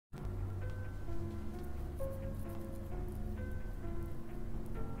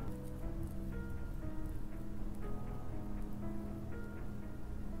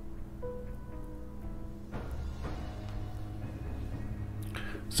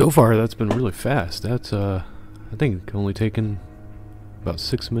So far, that's been really fast. That's, I think, only taken about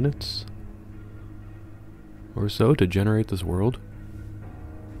 6 minutes or so to generate this world.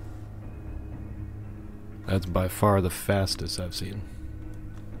 That's by far the fastest I've seen.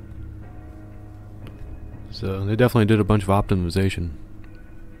 So they definitely did a bunch of optimization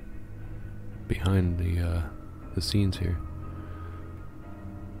behind the scenes here.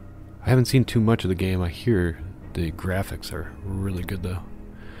 I haven't seen too much of the game. I hear the graphics are really good though.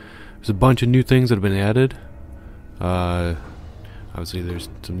 There's a bunch of new things that have been added. Obviously there's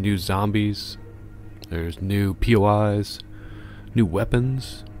some new zombies. There's new POIs, new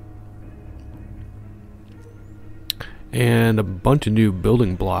weapons, and a bunch of new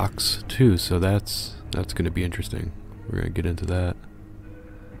building blocks too, so that's going to be interesting. We're going to get into that.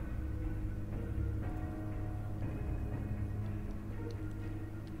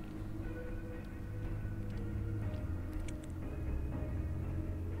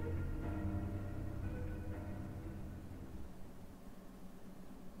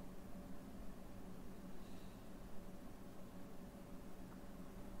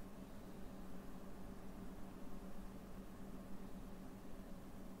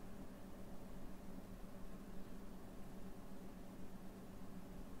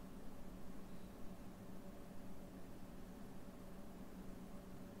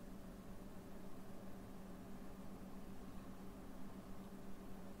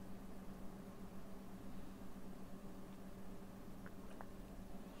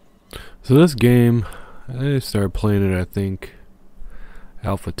 So this game, I started playing it, I think,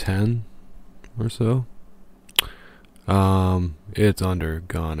 Alpha 10 or so. It's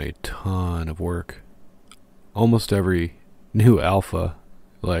undergone a ton of work. Almost every new alpha,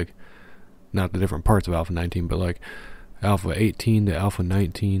 like, not the different parts of Alpha 19, but like Alpha 18 to Alpha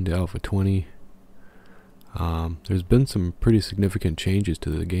 19 to Alpha 20. There's been some pretty significant changes to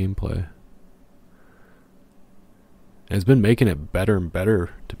the gameplay. And it's been making it better and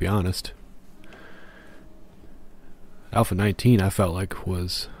better, to be honest. Alpha 19, I felt like,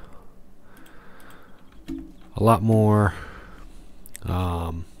 was a lot more,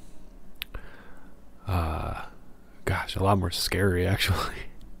 gosh, a lot more scary, actually.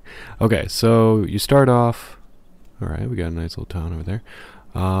 Okay, so you start off, alright, we got a nice little town over there.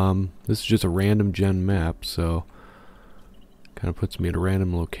 This is just a random gen map, so kind of puts me at a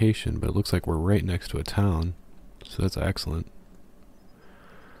random location, but it looks like we're right next to a town. So that's excellent.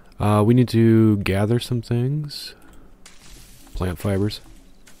 We need to gather some things. Plant fibers.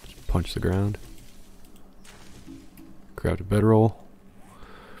 Just punch the ground. Grab a bedroll.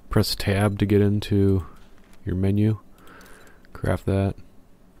 Press tab to get into your menu. Craft that.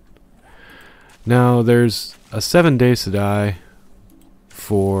 Now there's a 7 days to die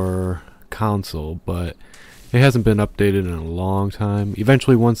for console, but it hasn't been updated in a long time.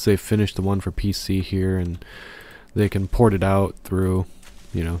 Eventually, once they finish the one for PC here and they can port it out through,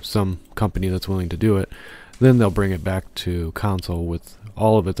 you know, some company that's willing to do it, then they'll bring it back to console with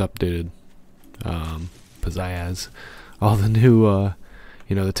all of its updated pizzazz. All the new,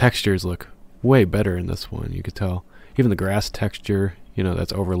 you know, the textures look way better in this one. You could tell. Even the grass texture, you know,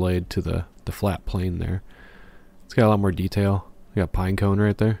 that's overlaid to the flat plane there. It's got a lot more detail. We got pine cone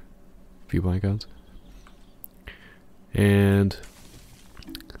right there. A few pine cones. And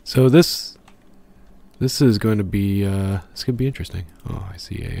so this is going to be it's going to be interesting. Oh, I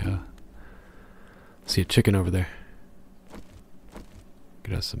see a chicken over there.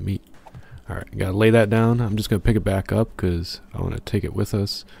 Get us some meat. All right, gotta lay that down. I'm just gonna pick it back up because I want to take it with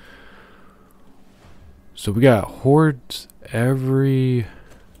us. So we got hordes every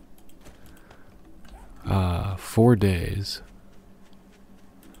 4 days.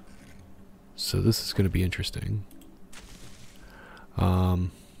 So this is gonna be interesting. Let's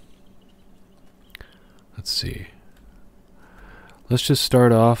see. Let's just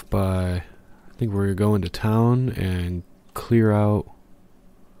start off by, I think we're going to town and clear out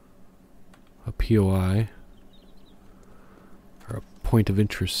a POI, or a point of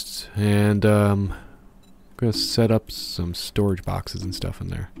interest, and I'm going to set up some storage boxes and stuff in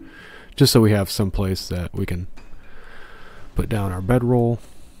there, just so we have some place that we can put down our bedroll,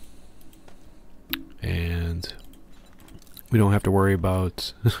 and we don't have to worry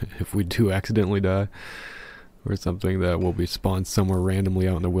about if we do accidentally die or something that will be spawned somewhere randomly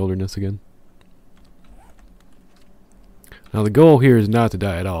out in the wilderness again. Now the goal here is not to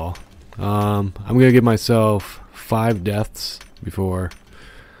die at all. I'm gonna give myself 5 deaths before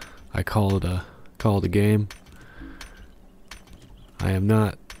I call it a game. I am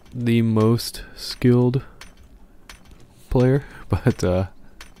not the most skilled player, but I've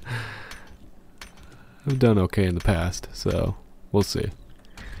done okay in the past, so we'll see.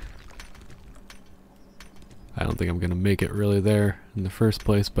 I don't think I'm gonna make it really there in the first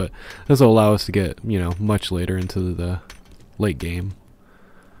place, but this will allow us to get, you know, much later into the late game.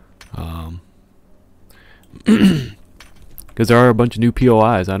 Because there are a bunch of new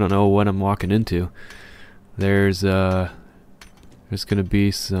POIs. I don't know what I'm walking into. There's gonna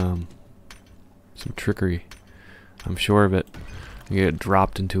be some trickery. I'm sure of it. I get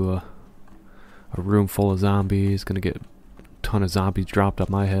dropped into a room full of zombies. Gonna get a ton of zombies dropped on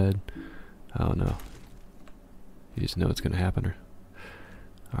my head. I don't know. You just know it's gonna happen.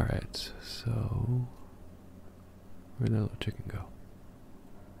 Alright, so where'd that little chicken go?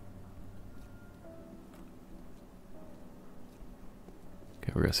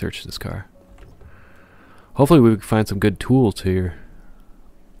 Okay, we're gonna search this car. Hopefully we can find some good tools here.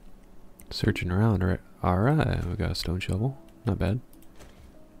 Searching around, right? Alright, we got a stone shovel. Not bad.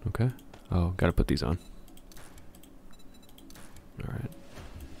 Okay. Oh, gotta put these on. Alright.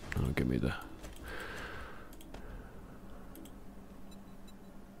 Oh, give me the...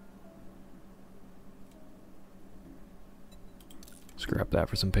 Scrap that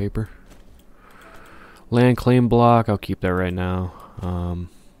for some paper. Land claim block, I'll keep that right now.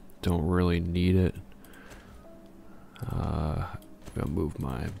 Don't really need it. I'm gonna move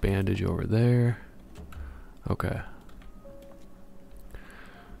my bandage over there. Okay.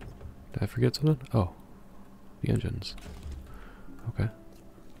 Did I forget something? Oh, the engines. Okay.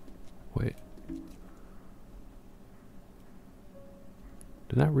 Wait.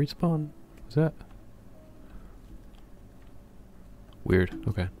 Did that respawn? Is that weird?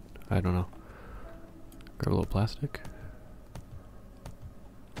 Okay. I don't know. Grab a little plastic.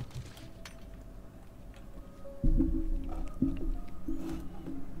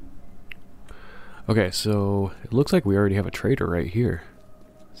 Okay, so it looks like we already have a trader right here.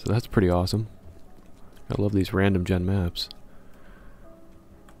 So that's pretty awesome. I love these random gen maps.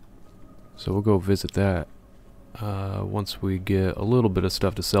 So we'll go visit that once we get a little bit of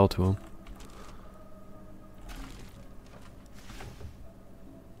stuff to sell to him.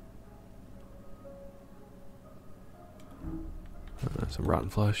 Some rotten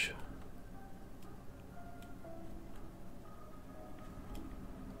flesh.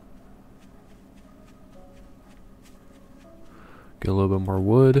 Get a little bit more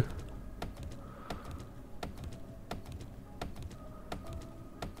wood.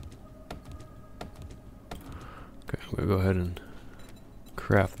 Okay, I'm gonna go ahead and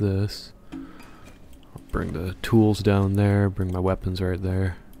craft this. I'll bring the tools down there, bring my weapons right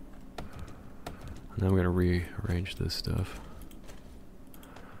there. And then I'm gonna rearrange this stuff.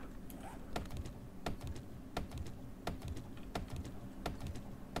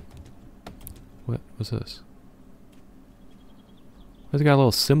 What's this? It's got a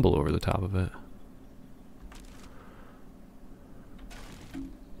little symbol over the top of it.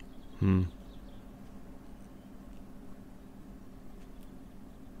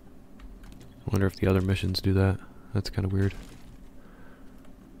 Wonder if the other missions do that. That's kind of weird.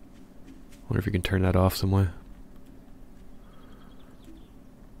 Wonder if you can turn that off some way.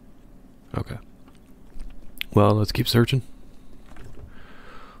 Okay. Well, let's keep searching.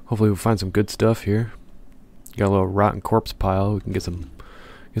 Hopefully we'll find some good stuff here. Got a little rotten corpse pile we can get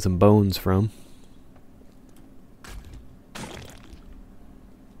some bones from.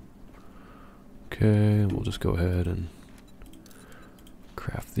 Okay, we'll just go ahead and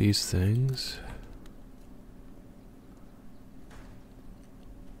craft these things.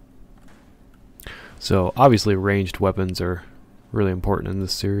 So obviously ranged weapons are really important in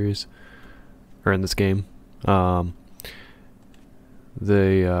this series, or in this game.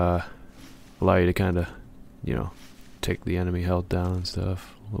 They allow you to kind of, you know, take the enemy health down and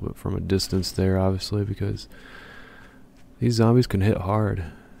stuff a little bit from a distance there, obviously, because these zombies can hit hard.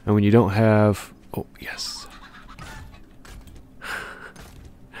 And when you don't have... Oh, yes.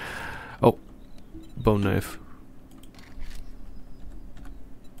 Oh, bone knife.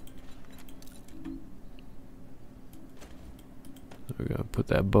 We're gonna put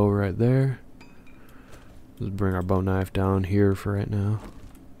that bow right there. Let's bring our bone knife down here for right now.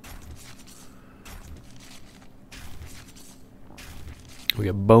 We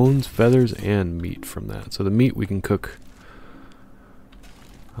get bones, feathers, and meat from that. So the meat we can cook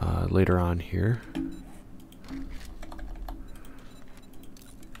later on here.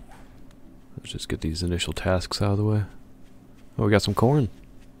 Let's just get these initial tasks out of the way. Oh, we got some corn.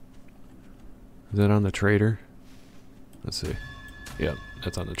 Is that on the trader? Let's see. Yep,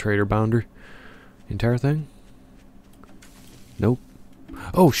 that's on the trader boundary. The entire thing? Nope.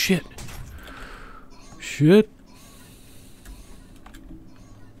 Oh, shit! Shit!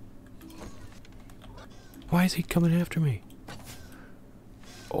 Why is he coming after me?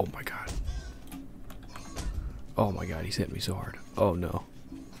 Oh my god. Oh my god, he's hitting me so hard. Oh no.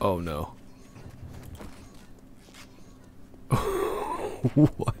 Oh no.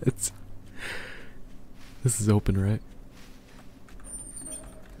 What? This is open, right?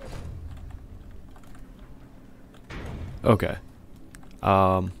 Okay.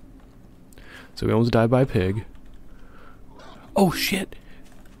 So we almost died by a pig. Oh shit!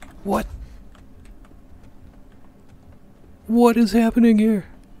 What? What is happening here?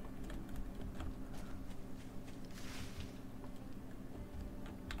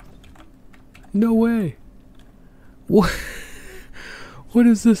 No way. What? What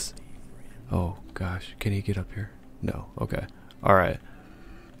is this? Oh gosh, can he get up here? No. Okay. Alright.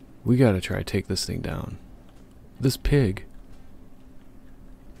 We gotta try to take this thing down. This pig.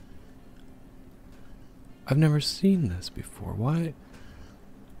 I've never seen this before. Why?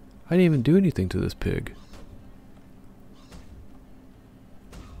 I didn't even do anything to this pig.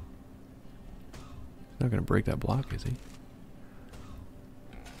 He's not gonna break that block, is he?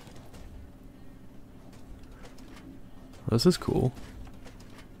 This is cool.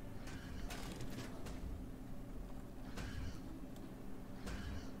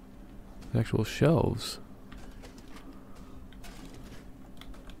 Actual shelves.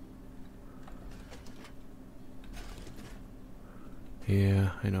 Yeah,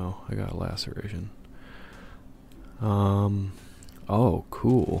 I know. I got a laceration. Oh,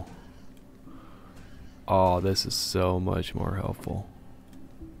 cool. Oh, this is so much more helpful.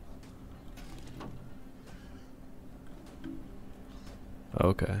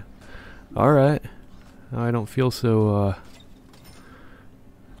 Okay. Alright. I don't feel so,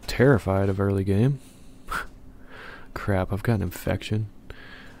 terrified of early game. Crap, I've got an infection.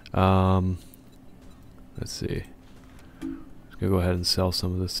 Let's see. Just gonna go ahead and sell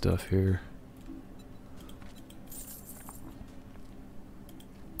some of this stuff here.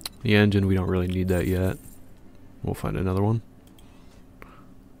 The engine, we don't really need that yet. We'll find another one.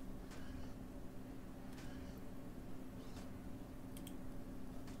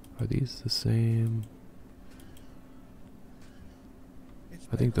 Are these the same?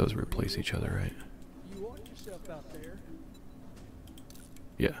 I think those replace each other, right? You want yourself out there?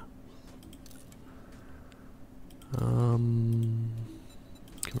 Yeah. Can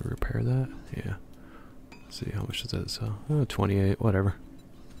we repair that? Yeah. Let's see, how much does that sell? Oh, 28, whatever.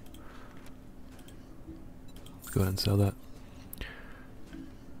 Let's go ahead and sell that.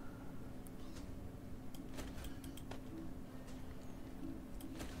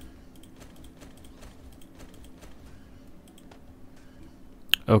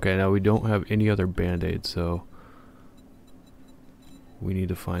 Okay, now we don't have any other band-aids, so we need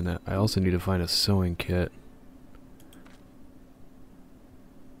to find that. I also need to find a sewing kit.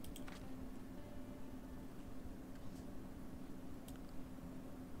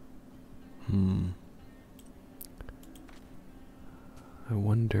 I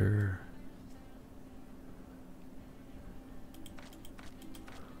wonder...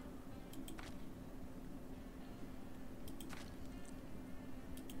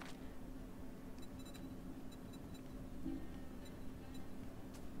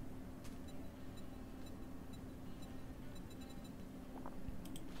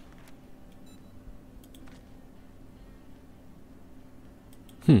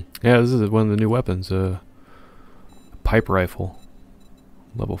 Yeah, this is one of the new weapons. Pipe rifle.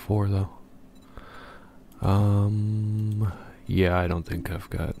 Level 4, though. Yeah, I don't think I've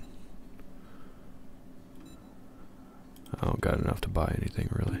got... I don't got enough to buy anything,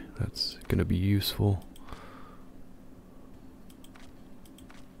 really. That's gonna be useful.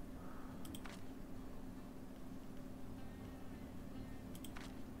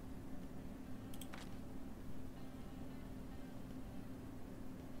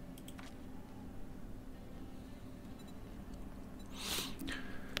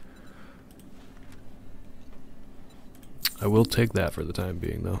 I will take that for the time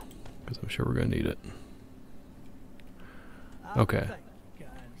being, though, because I'm sure we're going to need it. Okay.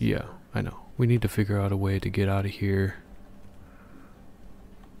 Yeah, I know. We need to figure out a way to get out of here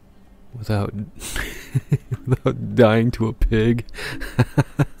without without dying to a pig.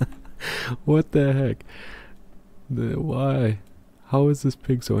 What the heck? Why? How is this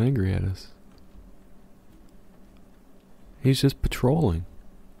pig so angry at us? He's just patrolling.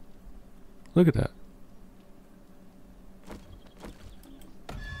 Look at that.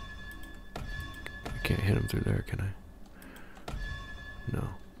 I can't hit him through there, can I? No.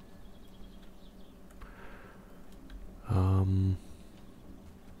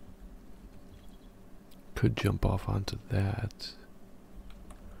 Could jump off onto that.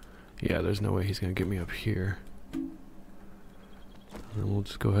 Yeah, there's no way he's gonna get me up here. And we'll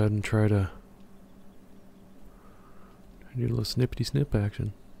just go ahead and try to I need a little snippety snip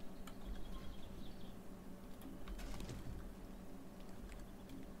action.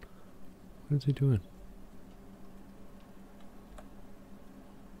 What is he doing?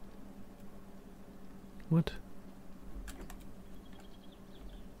 What?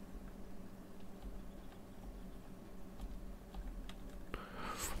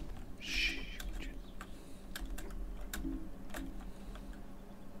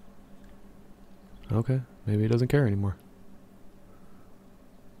 Okay, maybe he doesn't care anymore.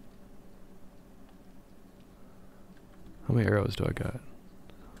 How many arrows do I got?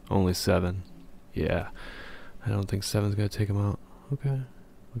 Only 7. Yeah, I don't think 7's gonna take him out. Okay,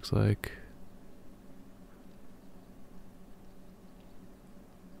 looks like...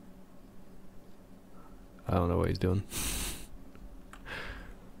 I don't know what he's doing.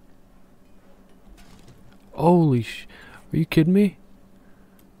 Holy sh... Are you kidding me?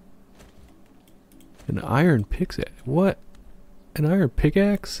 An iron pickaxe? What? An iron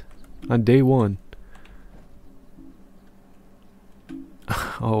pickaxe? On day 1.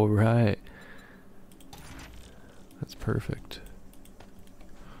 Alright. That's perfect.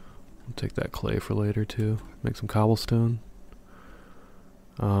 I'll take that clay for later too. Make some cobblestone.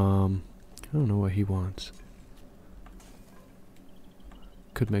 I don't know what he wants.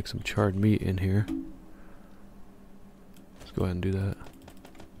 Could make some charred meat in here. Let's go ahead and do that.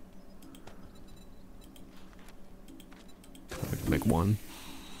 I can make 1.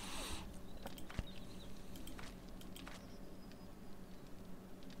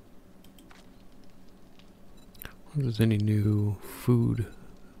 If there's any new food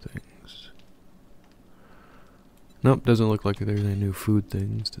things. Nope, doesn't look like there's any new food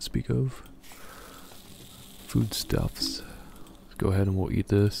things to speak of. Foodstuffs. Let's go ahead and we'll eat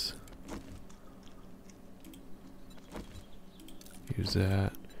this. Use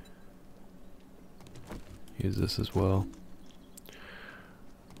that. Use this as well.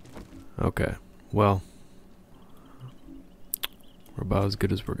 Okay, well, we're about as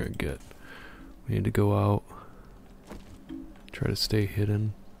good as we're gonna get. We need to go out, try to stay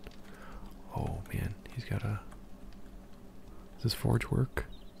hidden. Oh man, he's got a... Does this forge work?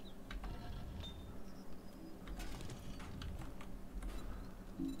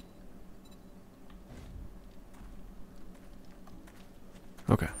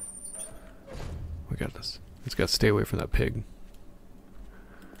 Okay, we got this. Just gotta stay away from that pig.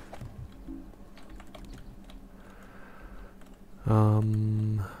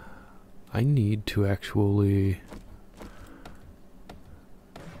 I need to actually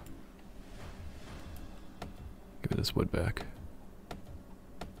give me this wood back.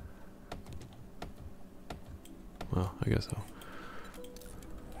 Well, I guess I'll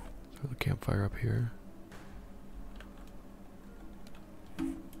throw the campfire up here.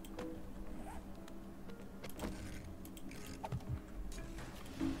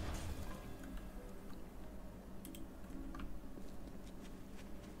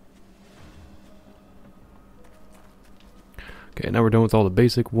 Okay, now we're done with all the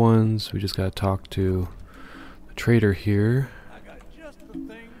basic ones. We just gotta talk to the trader here.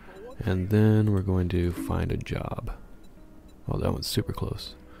 And then we're going to find a job. Oh, that one's super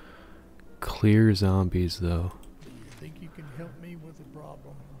close. Clear zombies, though. Do you think you can help me with the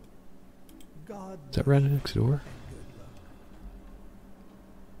problem? God, is that right next door?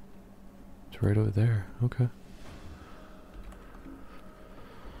 It's right over there. Okay.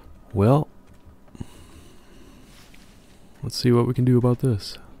 Well, let's see what we can do about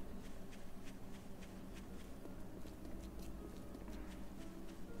this.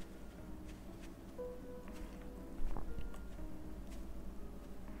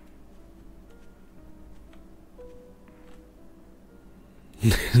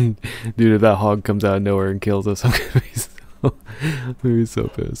 Dude, if that hog comes out of nowhere and kills us, I'm gonna be so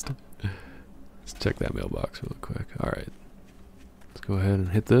pissed. Let's check that mailbox real quick. Alright. Let's go ahead and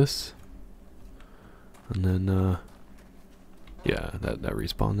hit this. And then, yeah, that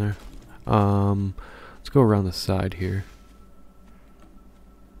respawn there. Let's go around the side here.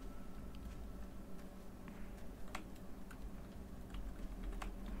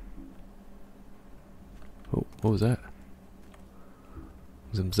 Oh, what was that?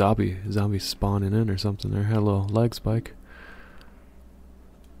 Some zombies spawning in or something there. Had a little lag spike.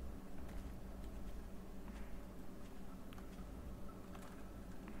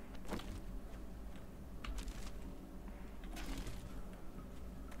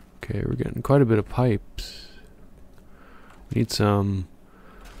 Okay, we're getting quite a bit of pipes. We need some...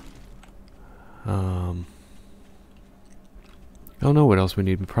 I don't know what else we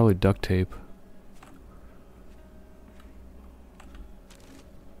need. Probably duct tape.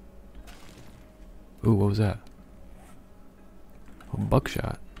 Ooh, what was that?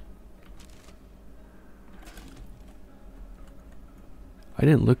 buckshot. I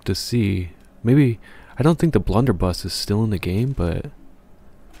didn't look to see. Maybe, I don't think the blunderbuss is still in the game, but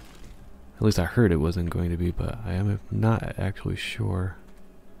at least I heard it wasn't going to be, but I am not actually sure.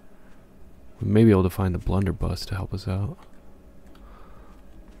 We may be able to find the blunderbuss to help us out.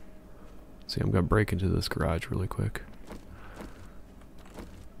 See, I'm gonna break into this garage really quick.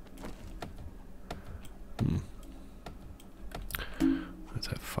 That's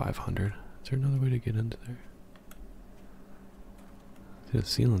at 500. Is there another way to get into there? See, the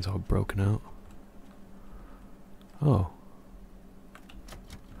ceiling's all broken out. Oh.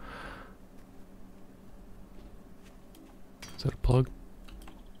 Is that a plug?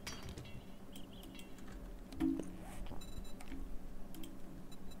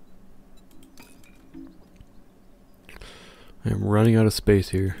 I'm running out of space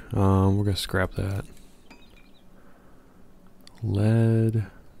here. We're gonna scrap that. Lead.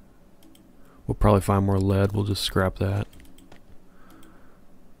 We'll probably find more lead. We'll just scrap that.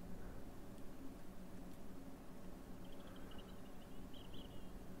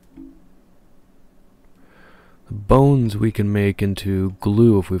 The bones we can make into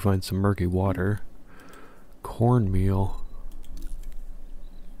glue if we find some murky water. Cornmeal.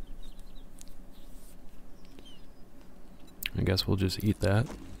 I guess we'll just eat that.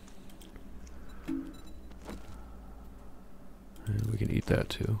 And we can eat that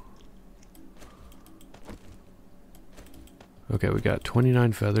too. Okay, we got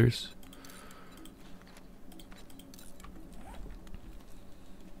 29 feathers.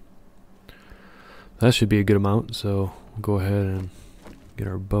 That should be a good amount, so we'll go ahead and get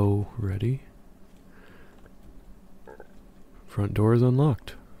our bow ready. Front door is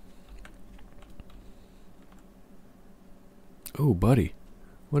unlocked. Oh, buddy.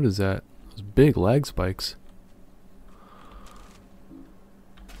 What is that? Those big lag spikes.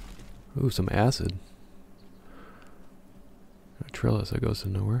 Ooh, some acid. A trellis that goes to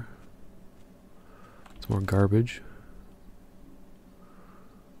nowhere. Some more garbage.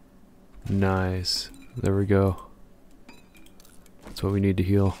 Nice. There we go. That's what we need to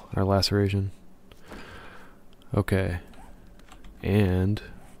heal our laceration. Okay. And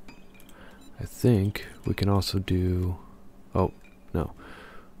I think we can also do... Oh, no.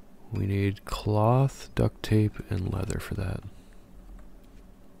 We need cloth, duct tape, and leather for that.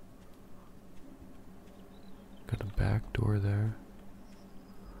 Got a back door there.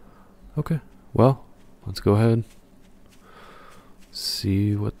 Okay, well, let's go ahead.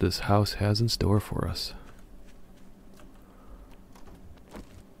 See what this house has in store for us.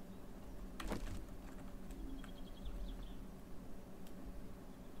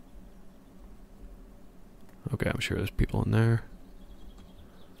 Okay, I'm sure there's people in there.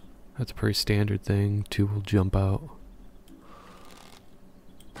 That's a pretty standard thing. Two will jump out.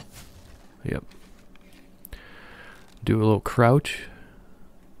 Yep. Do a little crouch.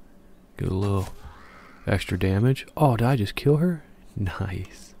 Get a little extra damage. Oh, did I just kill her?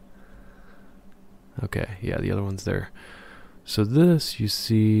 Nice. Okay, yeah, the other one's there. So this, you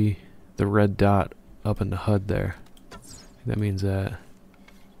see the red dot up in the HUD there. That means that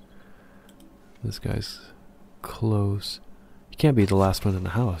this guy's close. He can't be the last one in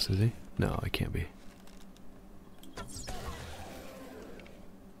the house, is he? No, he can't be.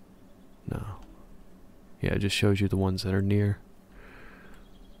 No. Yeah, it just shows you the ones that are near.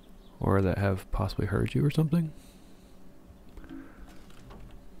 Or that have possibly heard you or something.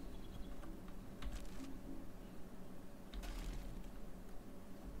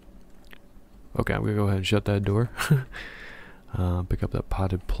 Okay, I'm gonna go ahead and shut that door. Pick up that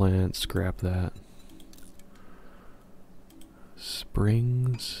potted plant, scrap that.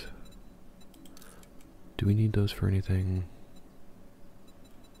 Springs. Do we need those for anything?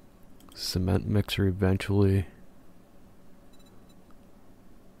 Cement mixer eventually.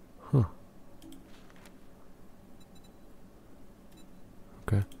 Huh.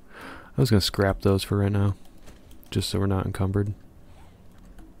 Okay. I was gonna scrap those for right now. Just so we're not encumbered.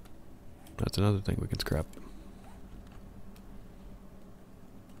 That's another thing we can scrap.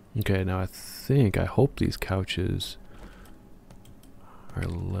 Okay, now I hope these couches are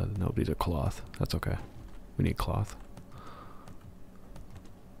leather. No, these are cloth. That's okay. We need cloth.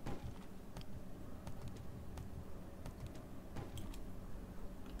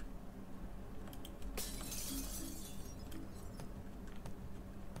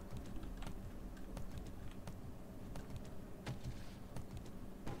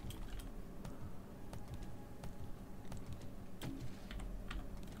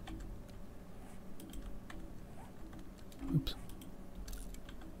 Oops.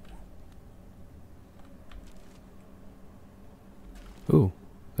 Ooh,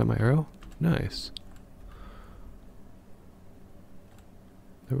 is that my arrow? Nice.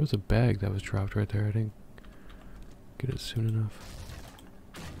 There was a bag that was dropped right there. I didn't get it soon enough.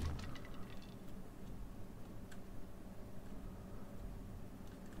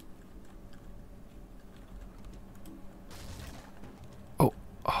 Oh,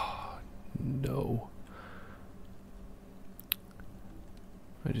 oh no.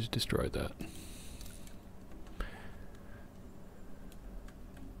 I just destroyed that.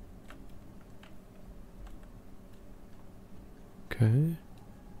 Okay.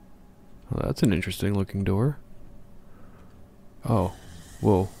 Well, that's an interesting looking door. Oh,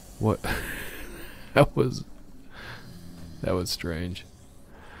 whoa, what? that was strange.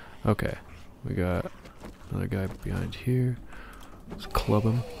 Okay, we got another guy behind here. Let's club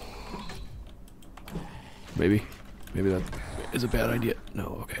him. Maybe that is a bad idea.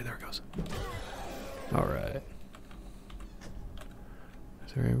 No, okay, there it goes. All right.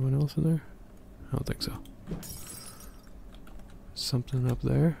 Is there anyone else in there? I don't think so. Something up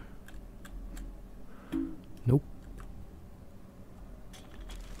there? Nope.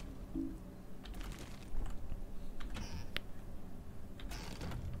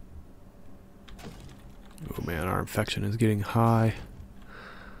 Oh man, our infection is getting high.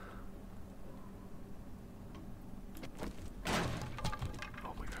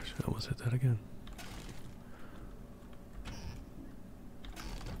 Oh my gosh, I almost hit that again.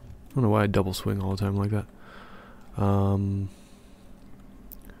 I don't know why I double swing all the time like that.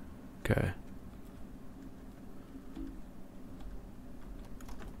 Okay.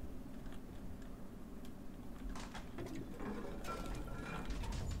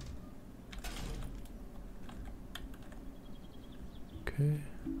 Okay,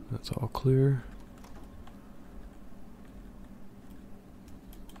 that's all clear.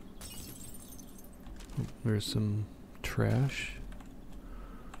 Oh, there's some trash.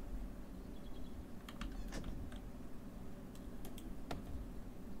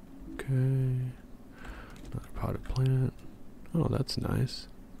 Okay, another potted plant. Oh, that's nice.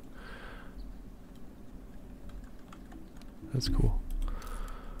 That's cool.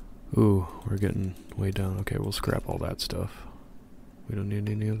 Ooh, we're getting way down. Okay, we'll scrap all that stuff. We don't need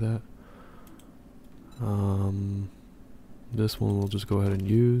any of that. This one we'll just go ahead and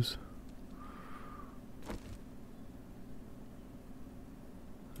use.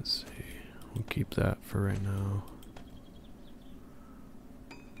 Let's see. We'll keep that for right now.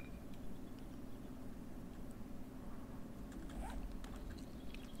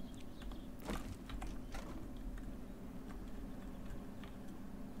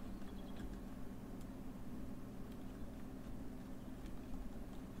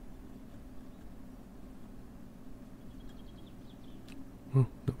 Oh,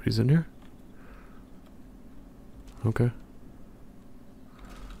 nobody's in here? Okay.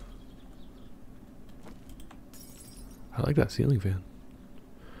 I like that ceiling fan.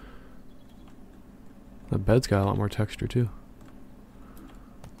 The bed's got a lot more texture too.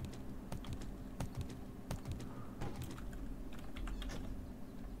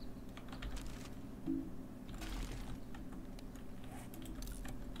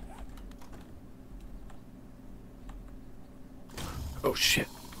 Oh shit.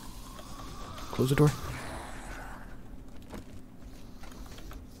 Close the door.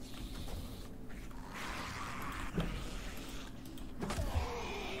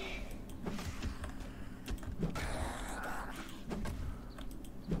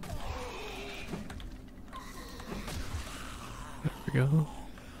 There we go.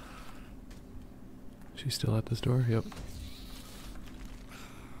 She's still at this door? Yep.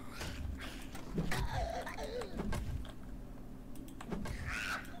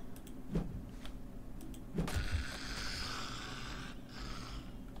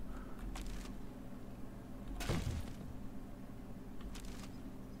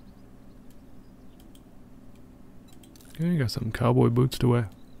 Okay, you got some cowboy boots to wear.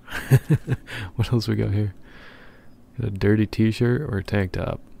 What else we got here? Got a dirty t-shirt or a tank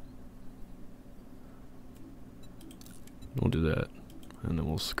top. We'll do that. And then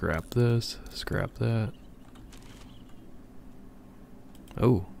we'll scrap this, scrap that.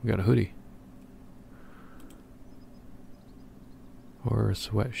 Oh, we got a hoodie. Or a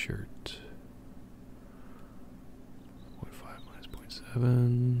sweatshirt. 0.5 minus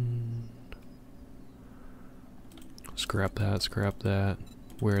 0.7. Scrap that,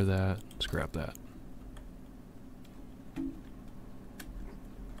 wear that, scrap that.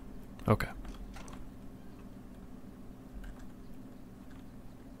 Okay.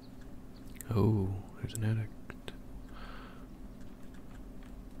 Oh, there's an addict.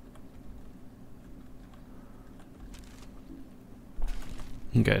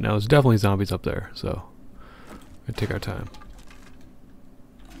 Okay, now there's definitely zombies up there, so we're gonna take our time.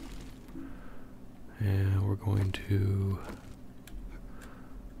 And we're going to...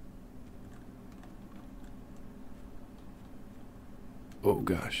 Oh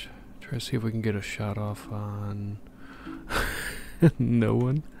gosh. Try to see if we can get a shot off on... No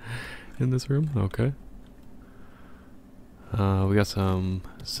one in this room? Okay. We got some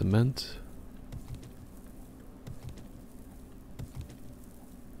cement.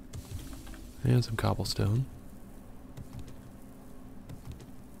 And some cobblestone.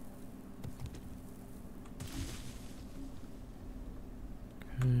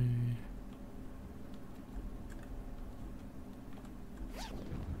 Okay.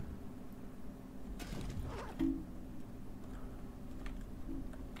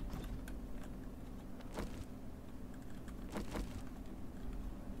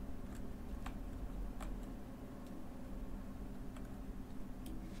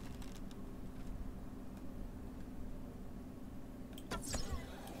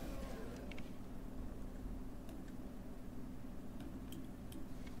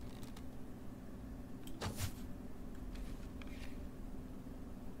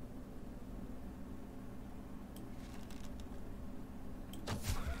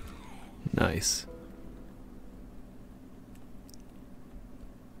 Nice.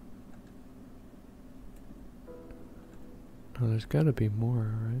 Oh, there's gotta be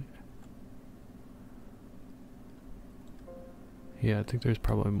more, right? Yeah, I think there's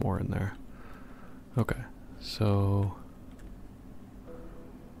probably more in there. Okay, so...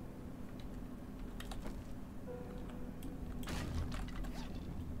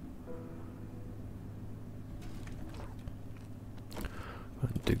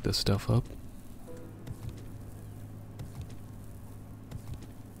 dig this stuff up.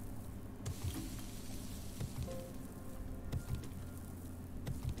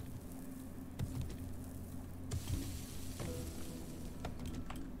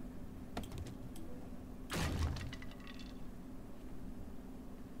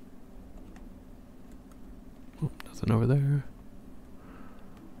 Oh, nothing over there.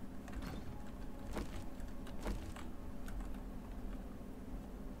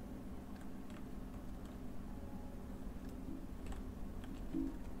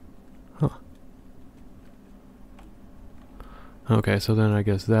 Huh. Okay, so then I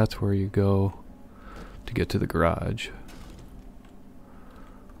guess that's where you go to get to the garage.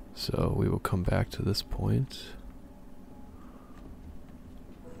 So we will come back to this point.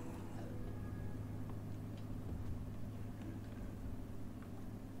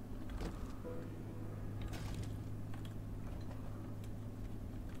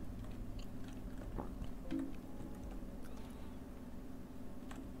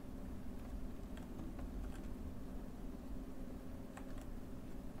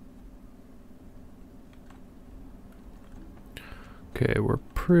 Okay, we're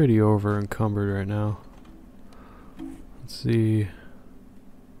pretty over encumbered right now. Let's see.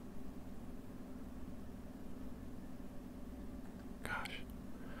 Gosh.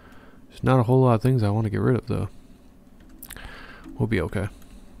 There's not a whole lot of things I want to get rid of though. We'll be okay.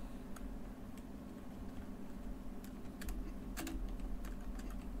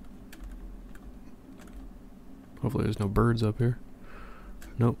 Hopefully there's no birds up here.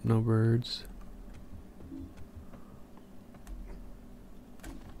 Nope, no birds.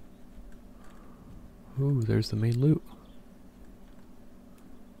 Ooh, there's the main loot.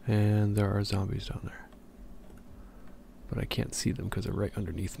 And there are zombies down there. But I can't see them because they're right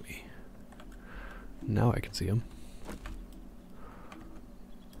underneath me. Now I can see them.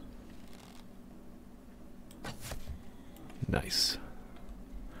 Nice.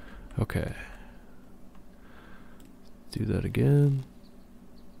 Okay. Do that again.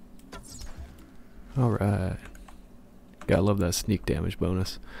 Alright. Gotta love that sneak damage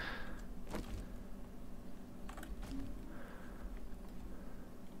bonus.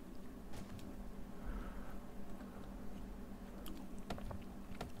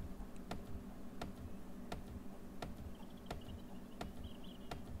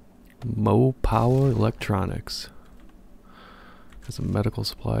 Mo Power Electronics. Got some medical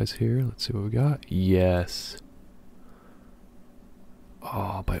supplies here. Let's see what we got. Yes.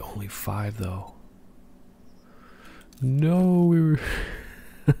 Oh, by only 5 though. No, we were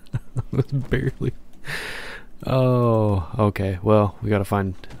was barely. Oh, okay. Well, we gotta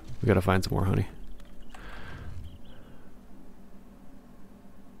find some more honey.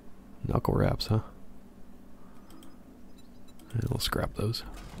 Knuckle wraps, huh? And we'll scrap those.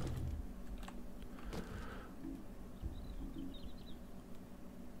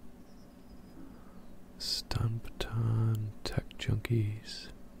 Stun baton, tech junkies.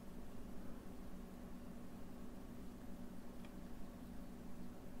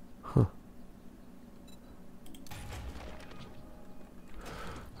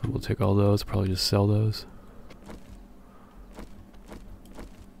 we'll take all those, probably just sell those.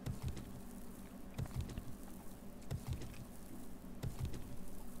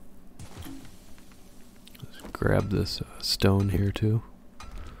 Let's grab this stone here too,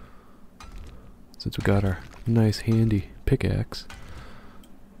 since we got our nice handy pickaxe.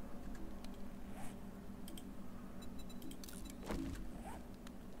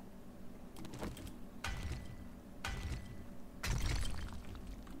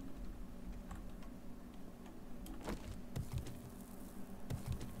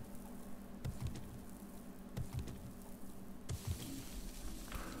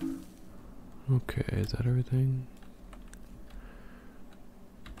 Okay, is that everything?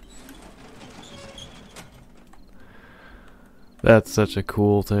 That's such a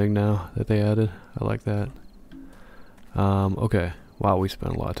cool thing now that they added. I like that. Okay. Wow, we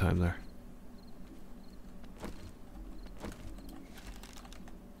spent a lot of time there.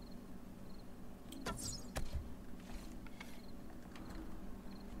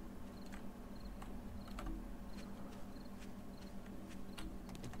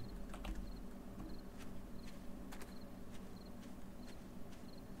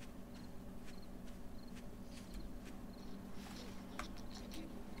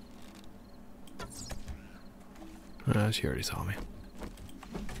 She already saw me.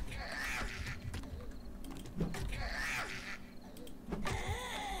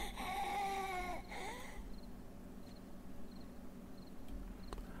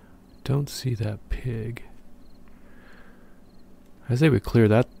 Don't see that pig. I say we clear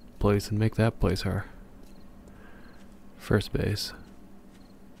that place and make that place our first base.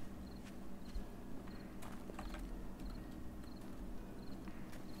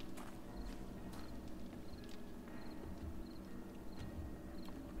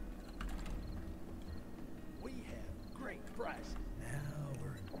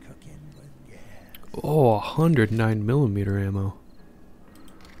 Oh, 109mm ammo.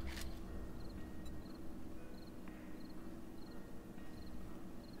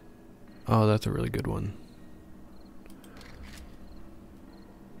 Oh, that's a really good one.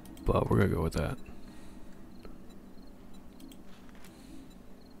 But we're gonna go with that.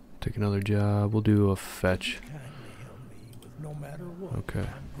 Take another job. We'll do a fetch. Okay.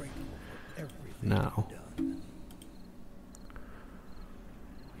 Now.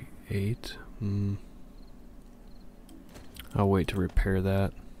 8. I'll wait to repair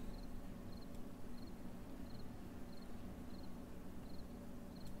that.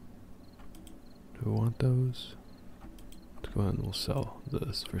 Do we want those? Let's go ahead and we'll sell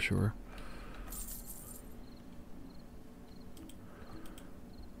this for sure.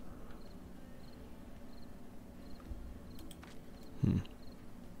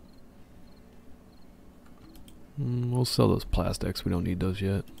 We'll sell those plastics. We don't need those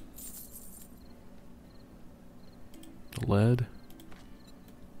yet. Lead.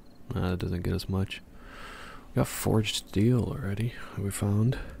 That doesn't get us much. We got forged steel already. We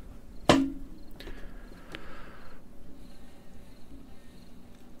found.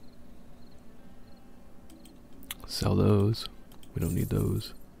 Sell those. We don't need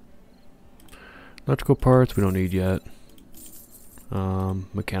those. Electrical parts we don't need yet.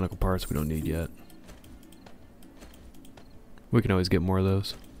 Mechanical parts we don't need yet. We can always get more of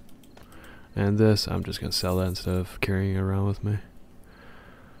those. And this, I'm just going to sell that instead of carrying it around with me.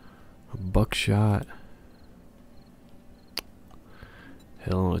 A buckshot.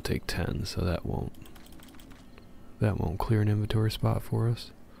 It'll only take 10, so that won't clear an inventory spot for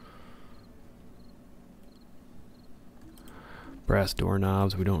us. Brass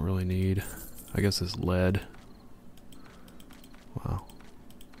doorknobs we don't really need. I guess this lead. Wow.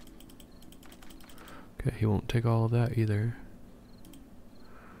 Okay, he won't take all of that either.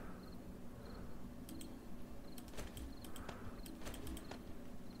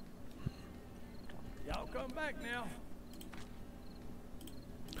 Y'all come back now.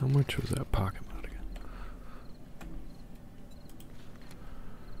 How much was that pocket mod again?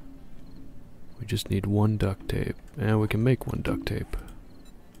 We just need 1 duct tape. And we can make 1 duct tape.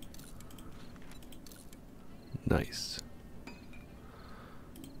 Nice.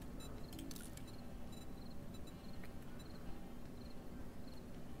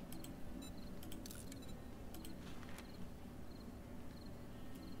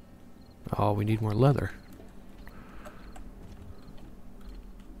 Oh, we need more leather.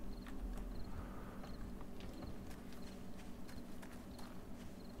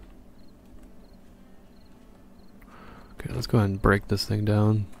 Okay, let's go ahead and break this thing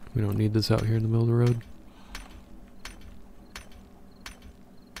down. We don't need this out here in the middle of the road.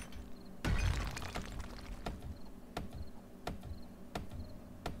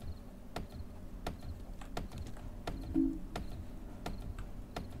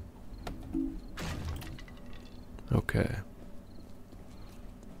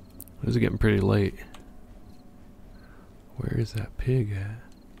 This is getting pretty late. Where is that pig at?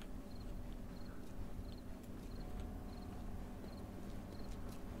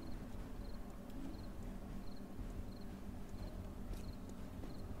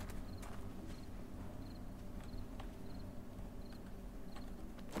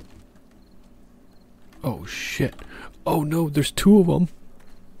 Oh shit. Oh no, there's two of them.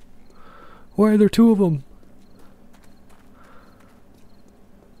 Why are there two of them?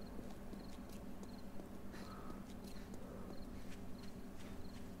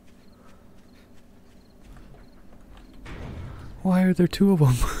 Why are there two of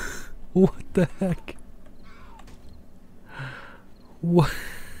them? What the heck? What?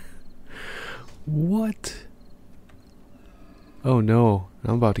 What? Oh no,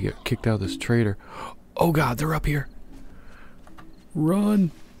 I'm about to get kicked out of this trader. Oh god, they're up here.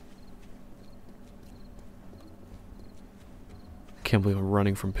 Run. Can't believe I'm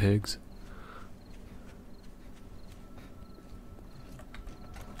running from pigs.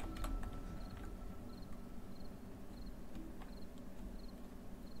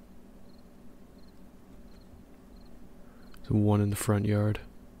 There's one in the front yard.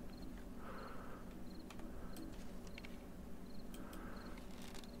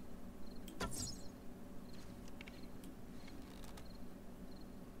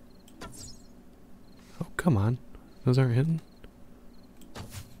 Oh, come on. Those aren't hitting.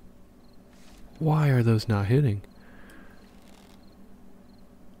 Why are those not hitting?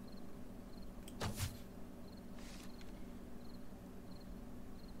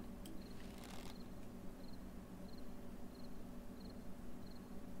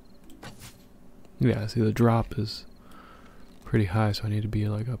 Yeah, see the drop is pretty high, so I need to be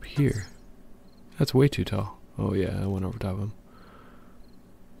like up here. That's way too tall. Oh yeah, I went over top of him.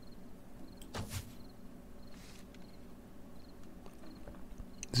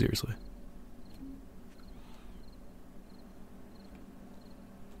 Seriously.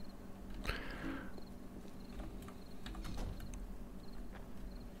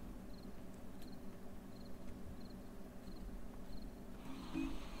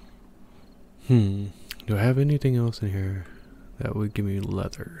 Do I have anything else in here that would give me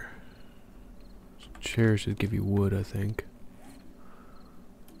leather? Chairs should give you wood, I think.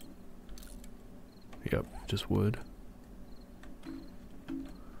 Yep, just wood.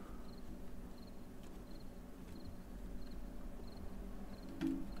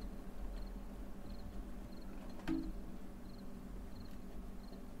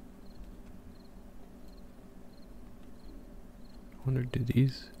 I wonder, do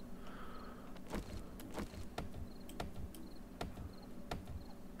these...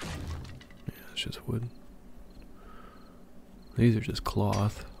 just wood. These are just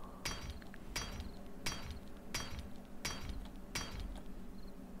cloth.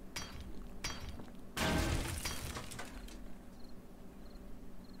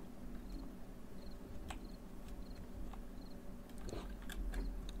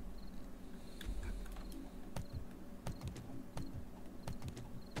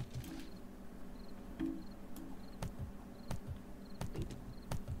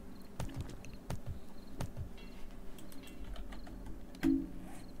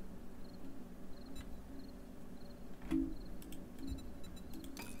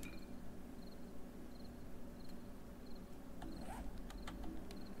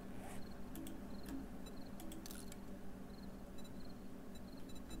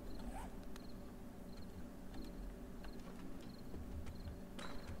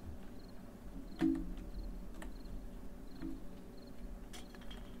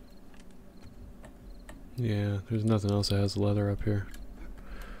 Yeah, there's nothing else that has leather up here.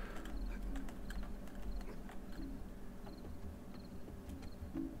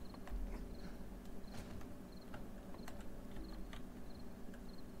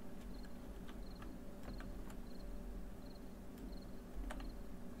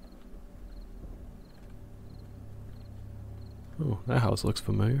 Oh, that house looks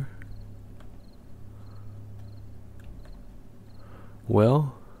familiar.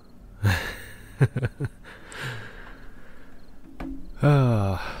 Well,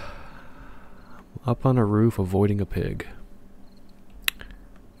 up on a roof avoiding a pig.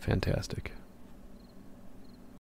 Fantastic.